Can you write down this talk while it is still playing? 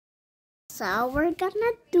So we're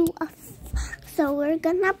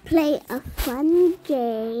gonna play a fun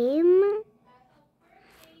game.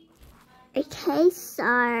 Okay,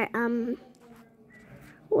 so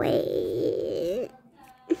wait.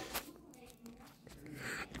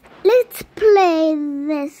 Let's play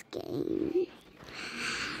this game.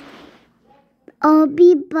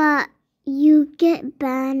 But you get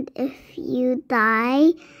banned if you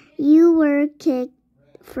die. You were kicked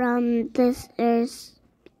from this Earth's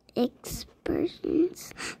experience.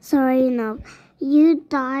 Sorry, no. You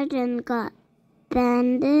died and got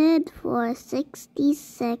banned for 60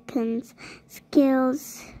 seconds.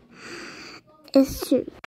 Skills is to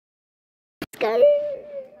go.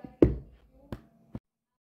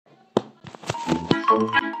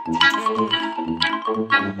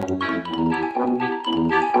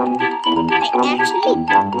 I actually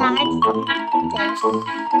died from this.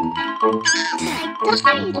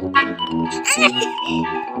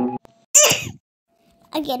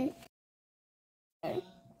 Again.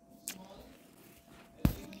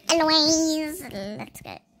 Anyways, let's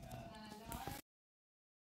go.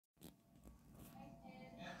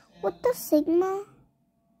 What the Sigma?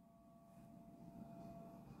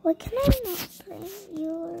 Why can I not play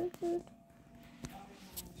your food?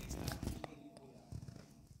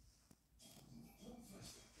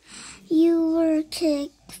 You were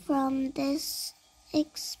kicked from this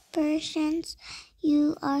excursions.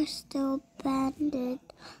 You are still banned.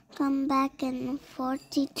 Come back in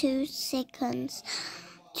 42 seconds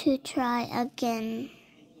to try again.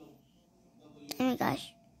 Oh my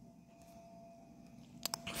gosh.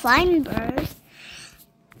 Fine bird.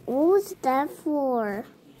 What was that for?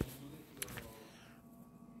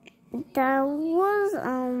 That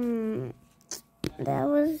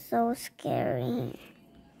was so scary.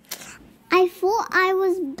 I thought I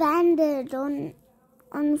was banned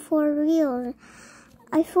on for real.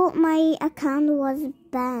 I thought my account was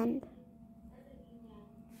banned.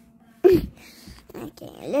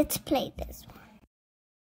 Okay, let's play this one.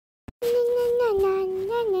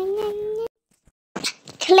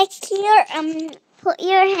 Click here, put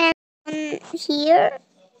your hand on here.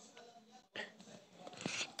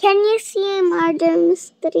 Can you see Murder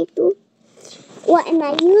Mystery 2? What am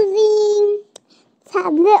I using?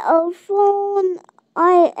 Tablet or phone?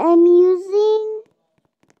 I'm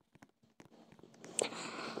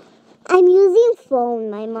using phone,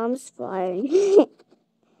 my mom's phone.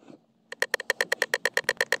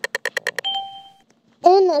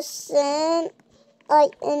 Innocent. I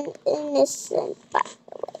am innocent, by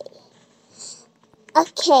the way.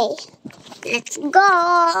 Okay, let's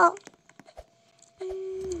go.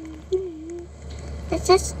 This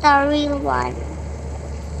is the real one.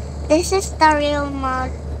 This is the real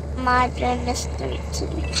Murder Mystery 2.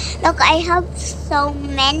 Look, I have so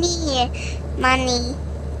many money.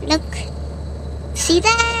 Look, see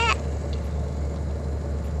that?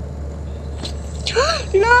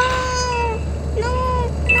 No!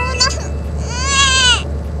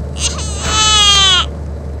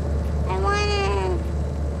 I wanna.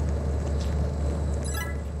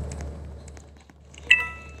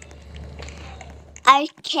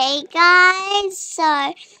 Okay, guys.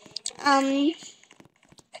 So,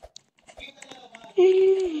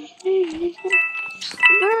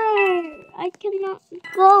 I cannot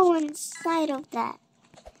go inside of that.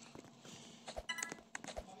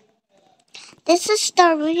 This is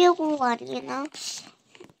the real one, you know.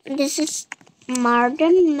 This is Murder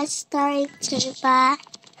Mystery 2.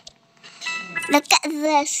 Look at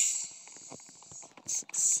this.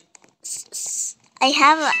 I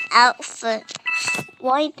have an outfit.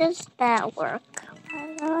 Why does that work?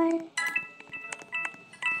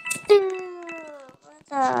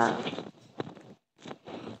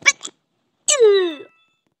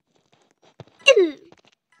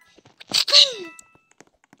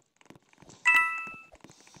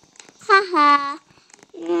 Haha,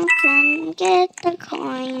 you can get the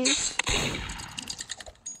coins.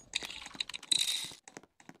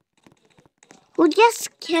 Who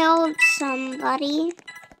just killed somebody?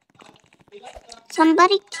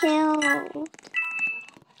 Somebody killed.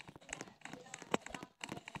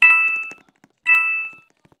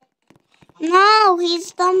 No,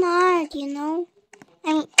 he's the mad, you know.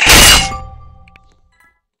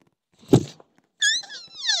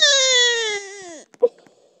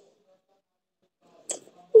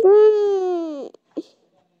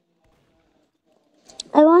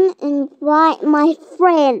 I want to invite my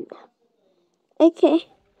friend. Okay,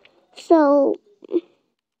 so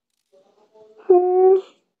her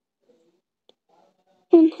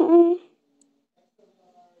and her.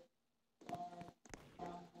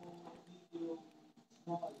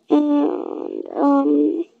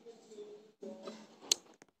 And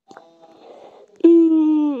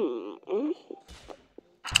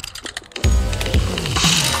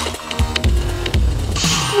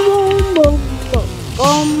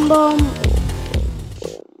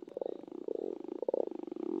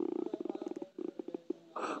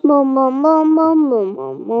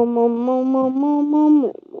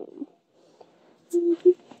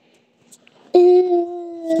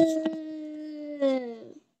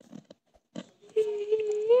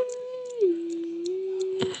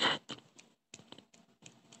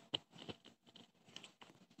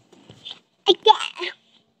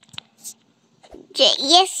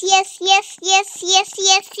Yes, yes, yes, yes, yes,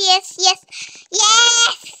 yes, yes, yes,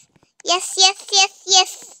 yes, yes, yes, yes,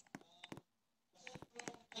 yes.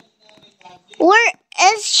 Where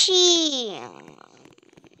is she?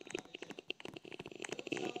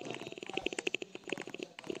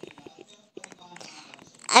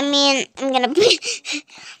 I mean, I'm gonna be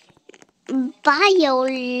bio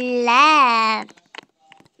lab.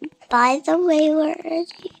 By the way, where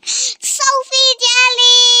is he? Sophie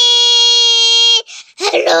Jelly!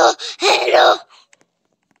 Hello, hello,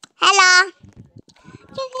 hello.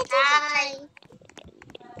 Hi.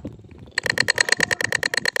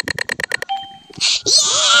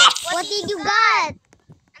 Yes! What did you got?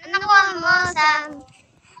 Ano nakuha mo, Sam?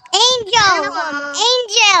 Angel! Ano nakuha mo?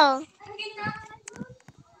 Angel!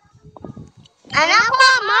 Ano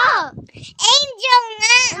nakuha mo? Angel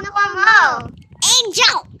nga! Ano nakuha mo?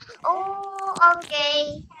 Angel! Oh,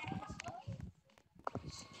 okay.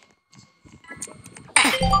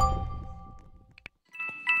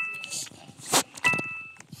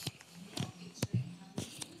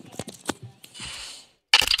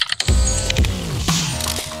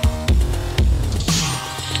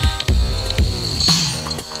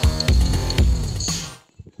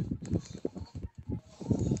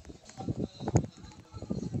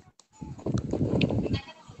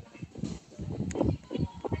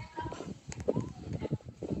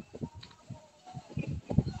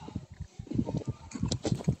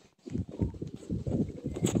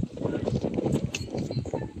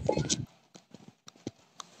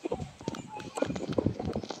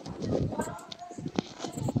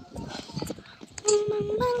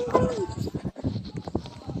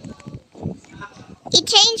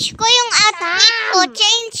 I-change ko yung outfit ko.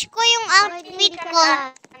 Change ko yung outfit ko.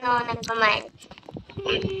 Ano, nagpamay?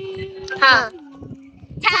 Huh?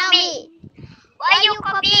 Tell me. Why you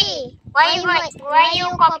copy? Why you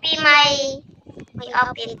copy my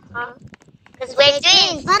outfit? Huh? Because we're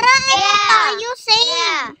twins. Para ano tayo, say?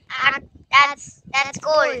 Yeah. That's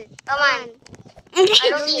cool. Come on.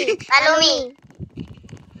 Follow me. Follow me.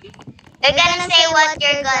 You're gonna say what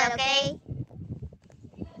you're got, okay?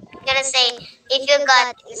 You're gonna say if you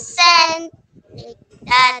got sent like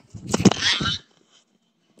that.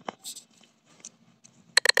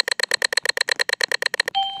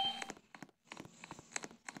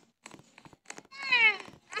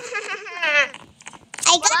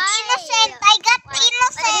 I got innocent. I got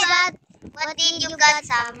innocent. What did you got,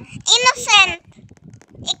 Sam? Innocent.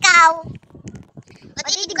 Ikaw. What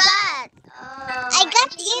did you got? I got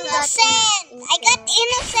innocent. I got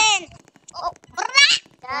innocent. Oh,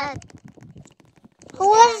 that. Who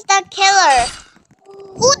was the killer?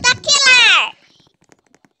 Who the killer?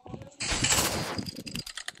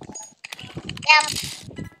 Yep.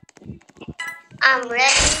 I'm ready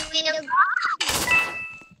with the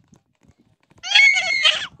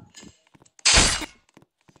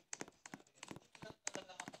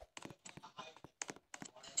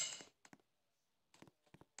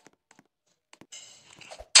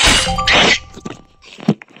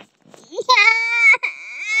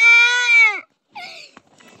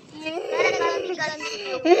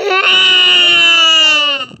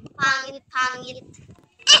pangit.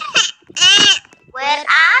 Where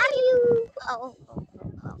are you? Oh.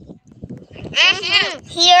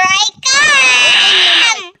 Here I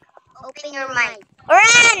come. Open your mic.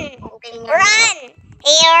 Run. Open your Run.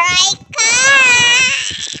 Here I come.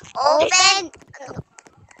 Open.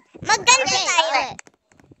 Maganda tayo.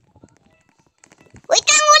 Wait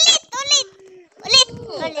lang, ulit.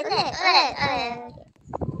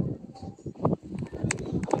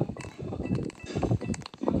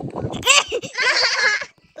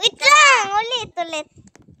 Wait lang, ulit.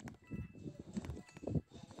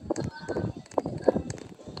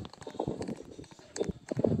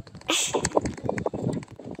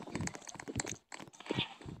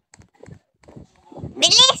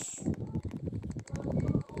 Bilis!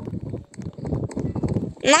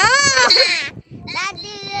 No! That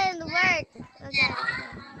didn't work. Okay.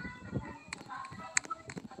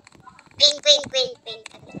 Wait.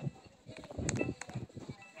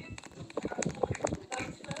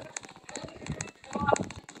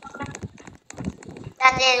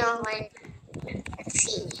 That didn't work. Let's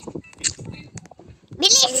see.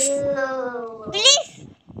 Bilis! Bilis!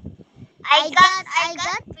 I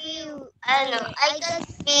got few. I don't know. I got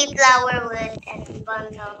 3 flower wood and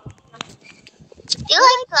bundle. Do you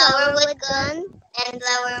like flowerwood gun and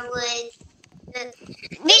flowerwood?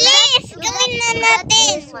 Bilis! Gawin na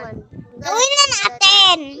natin! Gawin na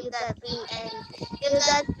natin! You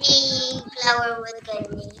got the flowerwood gun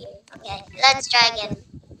here. Okay, let's try again.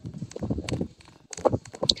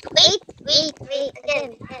 Wait,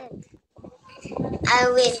 again. I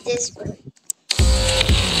win this one.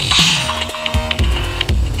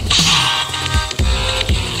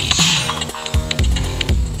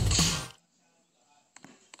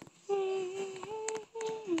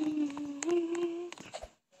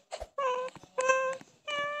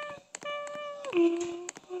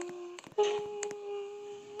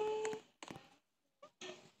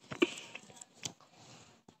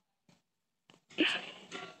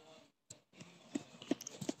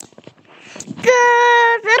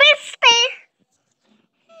 Good rispe!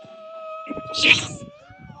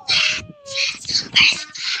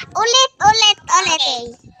 Ulit. Okay.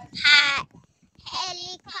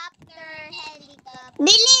 Helicopter.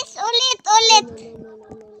 Bilis! Ulit. Ulit.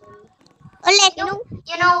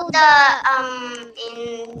 You know the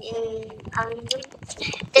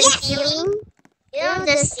the ceiling. You know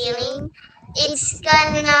the ceiling. It's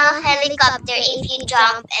gonna helicopter if you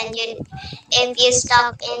jump and if you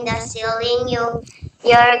stuck in the ceiling.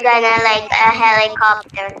 You're gonna like a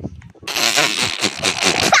helicopter.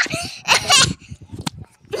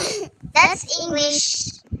 That's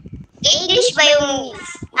English. English ba yung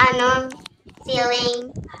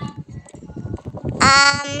ceiling?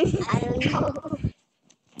 I don't know.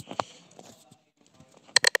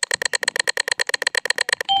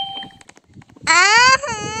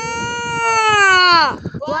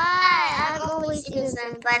 Why? I'm always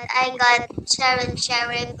innocent, but I got sheriff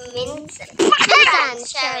means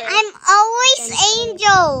sheriff. I'm always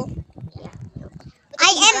angel.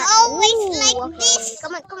 I am always like this.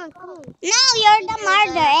 Come on. No, you're the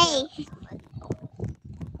murderer, eh?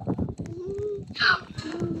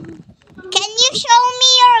 Can you show me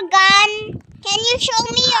your gun? Can you show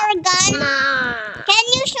me your gun? Nah. Can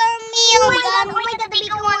you show me your gun? Oh my god, the big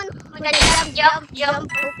one. Oh my god, jump. No!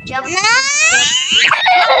 Jump.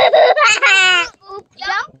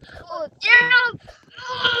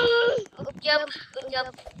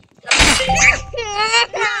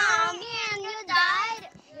 Oh man, you died.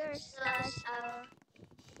 You're such a...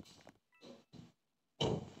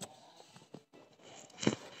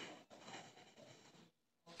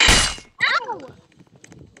 Ow!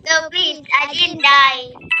 No, please, I didn't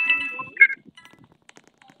die.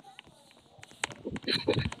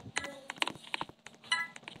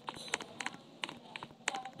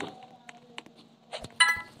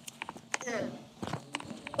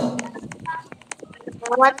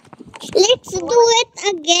 What? Let's do it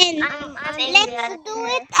again. Let's do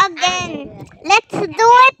it again. Let's do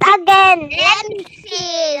it again. Let's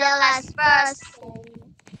see the last person.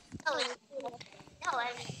 No,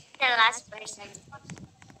 I'm the last person.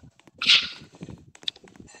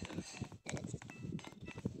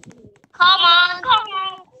 Come on.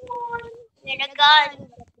 Get a gun.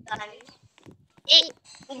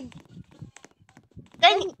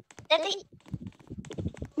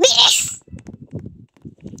 Bilis!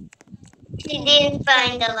 She didn't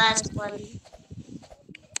find the last one.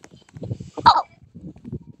 Oh.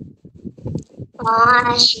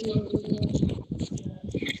 She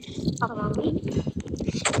Come on.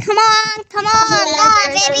 Come on,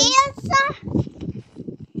 baby Elsa.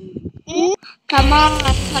 Come on,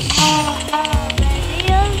 baby Elsa.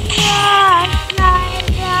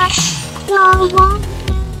 Come on,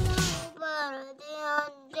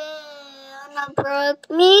 broke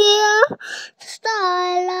me a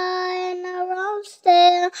starlight around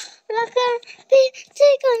there. Like a big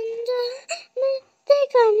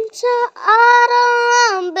taken to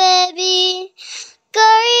autumn, baby.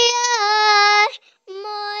 Career,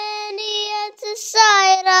 more in the other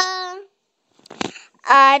side.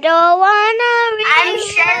 I don't wanna I'm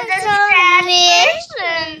sure the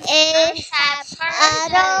sad person. I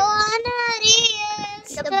don't wanna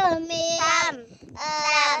me.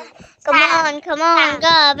 Come on,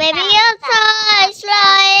 go, baby, your toys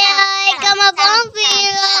fly. Come up on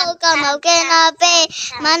feel, come up, can I pay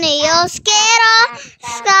money, you're scared of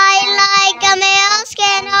skylight, come here,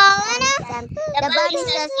 scared of The bunny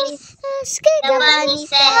says the bunny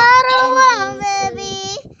said, I don't want,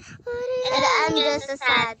 baby. and I'm just so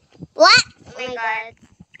sad. What? Oh my god.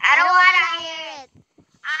 I don't want to hear it.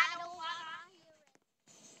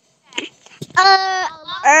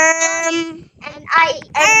 And I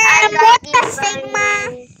what like the this Sigma?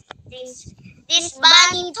 This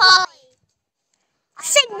bunny toy.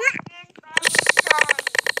 Sigma.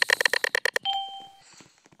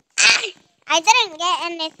 I didn't get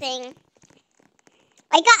anything.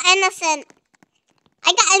 I got innocent.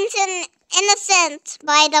 I got innocent,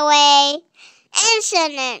 by the way.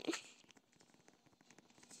 Innocent.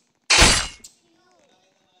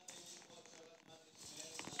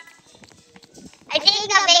 I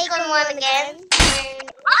think the bacon one again.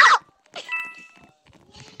 Oh!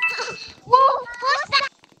 Whoa, what's that?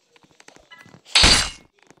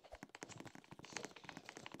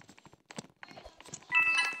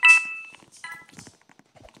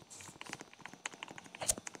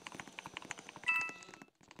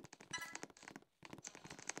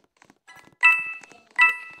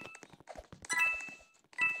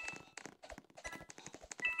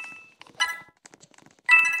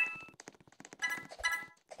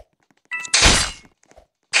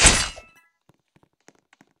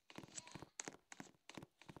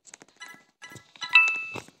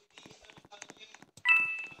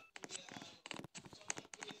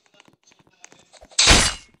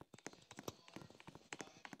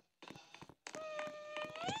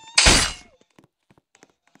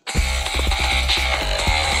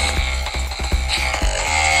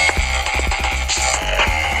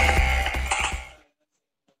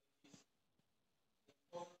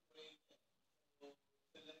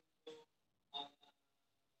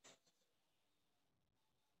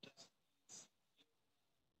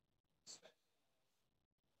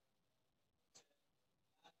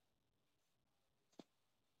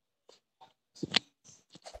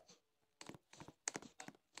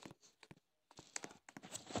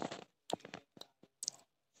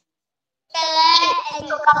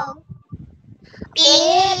 Go.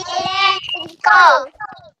 Go.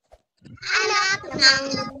 Anak ng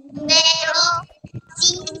bumbero,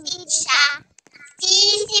 sisid siya,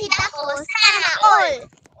 sisid ako, sana all.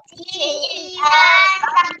 Sisidan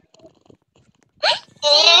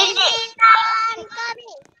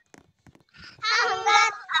kami,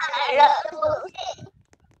 hanggat alabusin.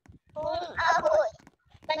 Kung ako'y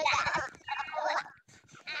madaas ako,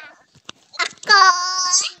 Ako!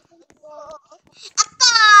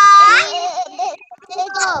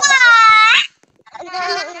 Ako!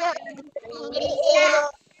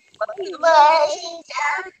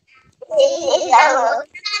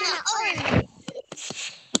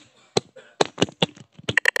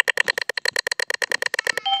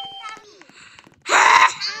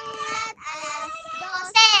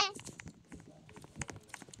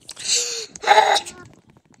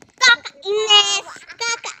 Kakainis!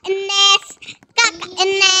 Kakainis!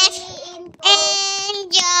 Kakainis!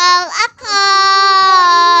 Angel ako!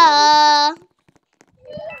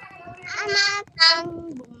 Anak ng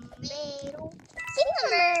bumbero. Sino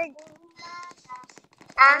murder?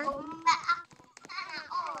 Bumba ako. Sana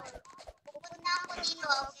all. Pupunta ako dito,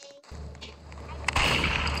 okay?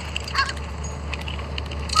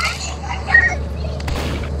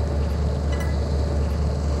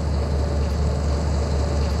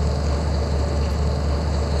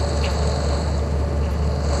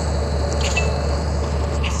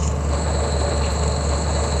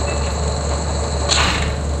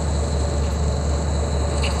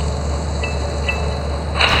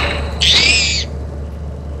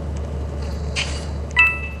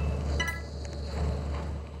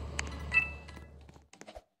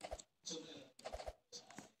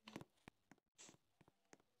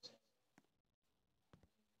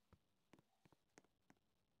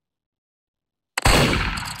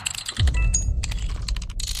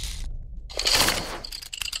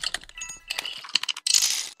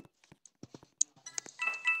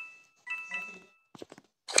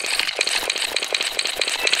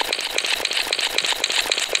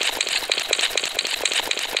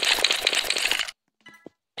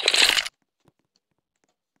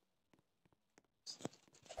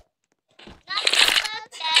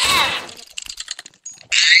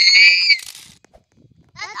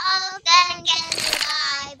 Not all of them can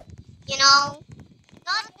survive, you know?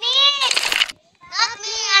 Not me! Not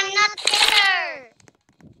me, I'm not killer!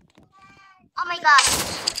 Oh my god.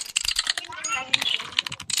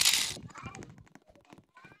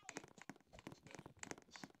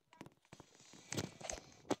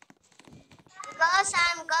 Because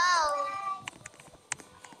I'm go.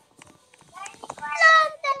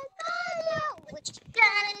 London calling, what you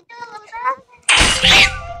gonna do?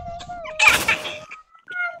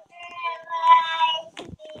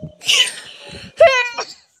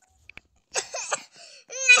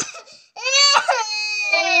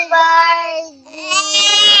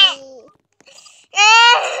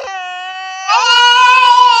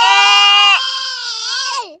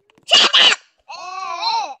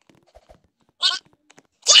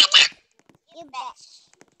 You bet.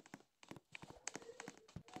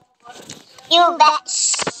 You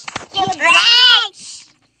bitch. You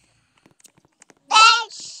bitch.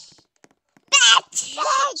 Bitch. Bitch.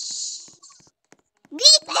 Bitch.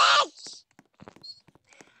 Beach.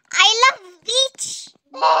 I love beach.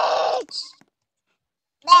 Beach.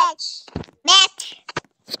 Beach. Beach.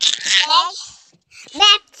 Beach. Beach. Beach.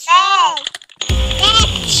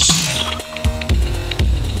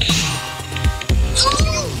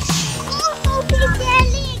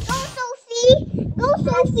 Go,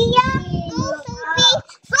 Sophia! Go,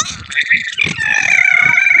 Sophie!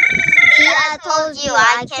 See, I told you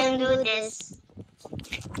I can do this.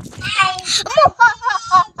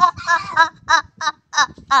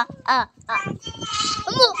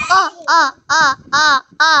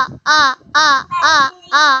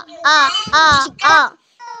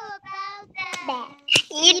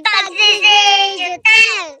 You touch this age, you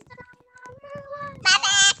tell.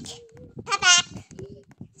 Babak! Babak!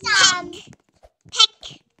 Sam!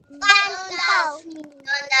 Heck! Don't touch me.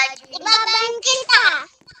 Don't touch me. Ibaban kita!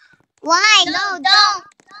 Why? No, don't.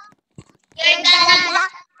 You're gonna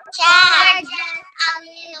charge ang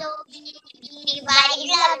little bitty body.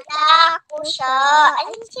 Ako siya.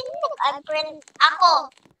 Alam sino nag-unfriend? Ako.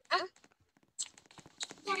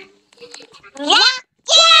 Yeah!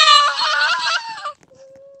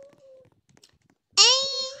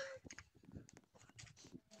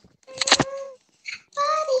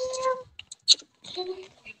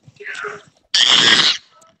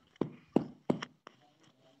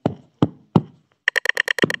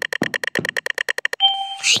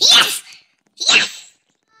 Yes! Yes!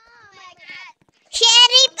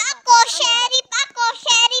 Sheriff ako! Sheriff ako!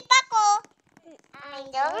 Sheriff ako! I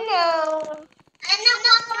don't know. Ano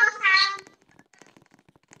mo po, Sam?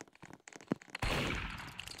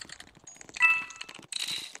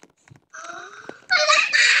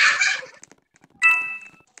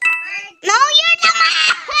 No, you're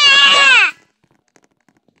not!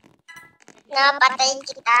 Napatay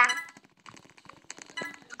kita.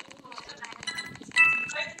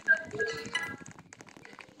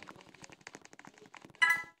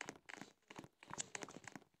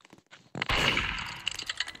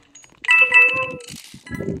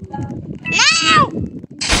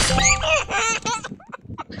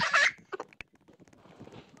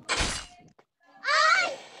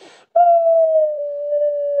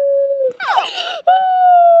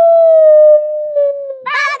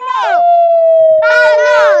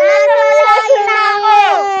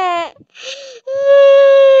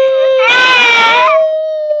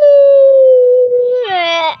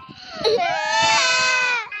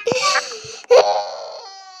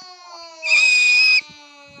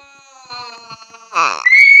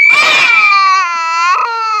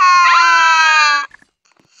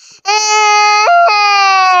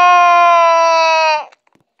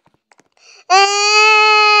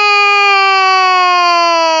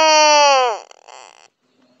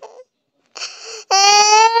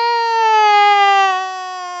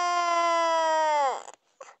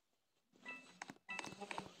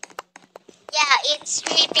 Yeah, it's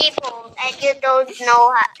 3 people, and you don't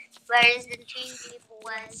know where is the 3 people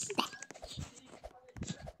was.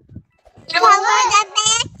 You know what? The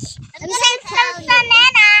bitch! I'm gonna tell you.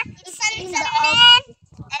 It's in the oven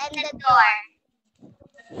and the door.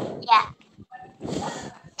 Yeah.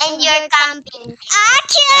 And you're camping.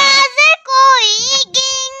 Akyada ko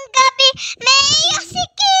iging gabi may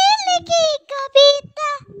asikiligi kabita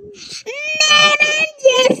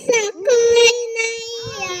nanandiyan sa ko'y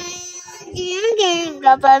naiyayaging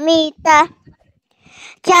gabamita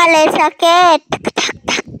chale sakit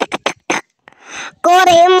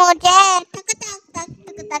kore mo je tak tak tak tak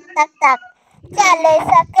tak tak tak chale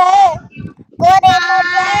sakit kore mo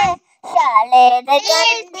je chale de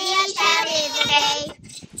gandiya chale de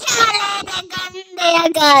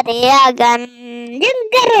Agan.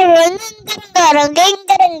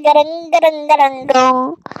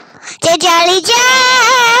 Jali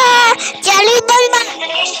Jali Balma.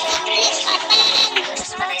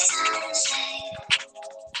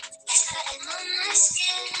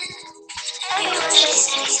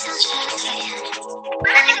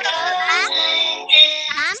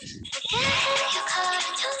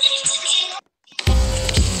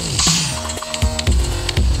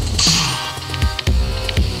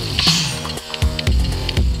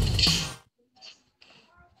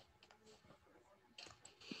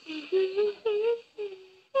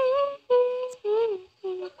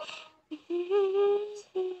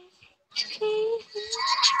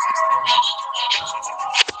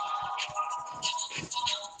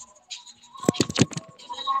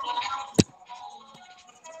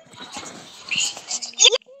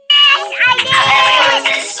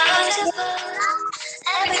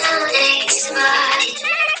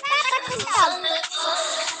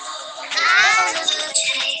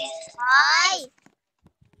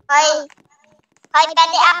 Hoy, hoy,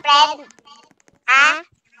 pwede friend. Ha?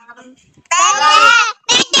 Pwede!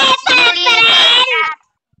 Pwede pa-friend!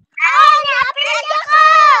 Oh, na-friend ako!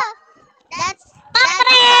 That's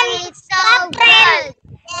so good!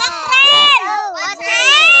 Pa-friend! What's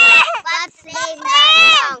name that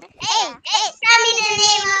song? Hey, tell me the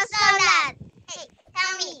name of song that. Hey,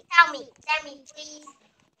 tell me, please.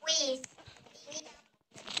 Please.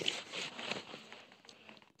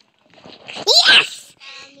 Yes!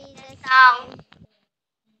 Tell me the song.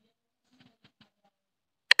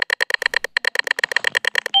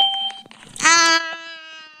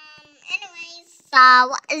 Anyways, so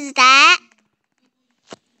what is that?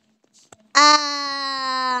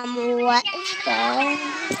 What is that?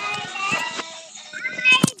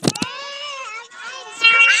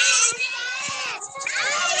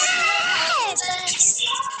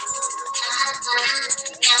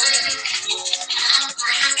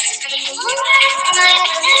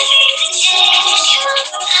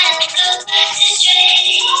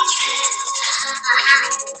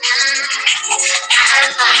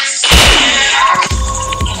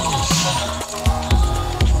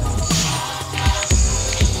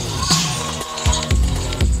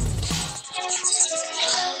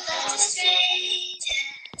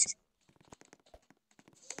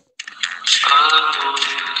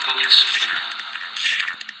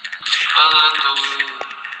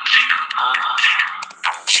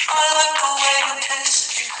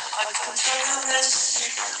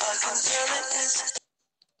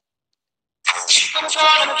 I'm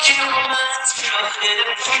trying to be romantic, I hit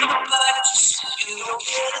it from the back, you don't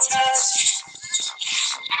get attached.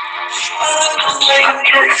 I like the way you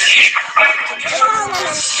kiss, I can tell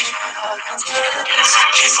this.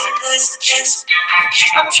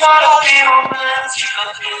 I'm trying to be romantic,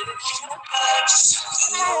 I hit it from the back,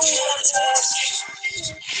 you don't get attached.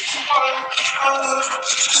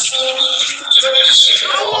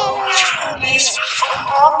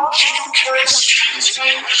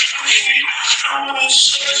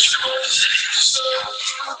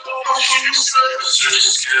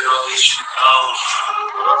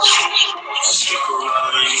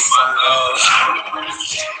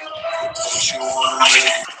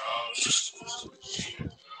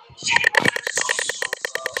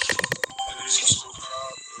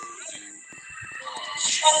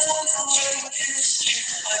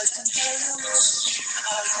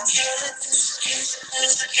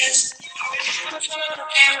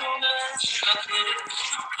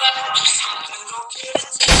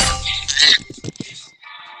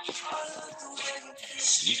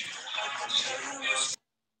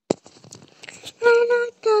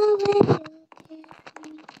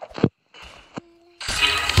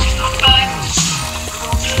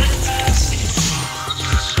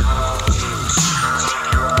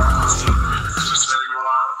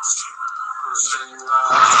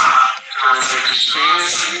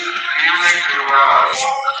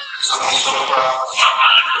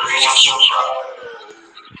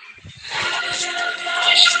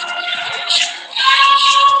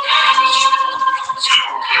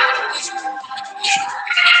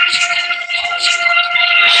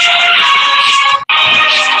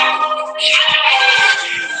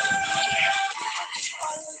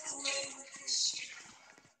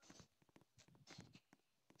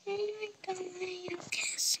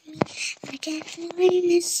 I can feel you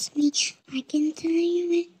miss me. I can tell you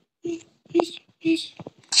miss.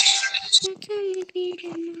 I'm trying to be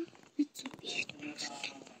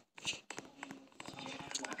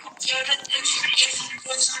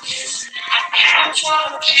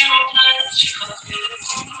romantic, I hit it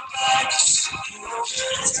from the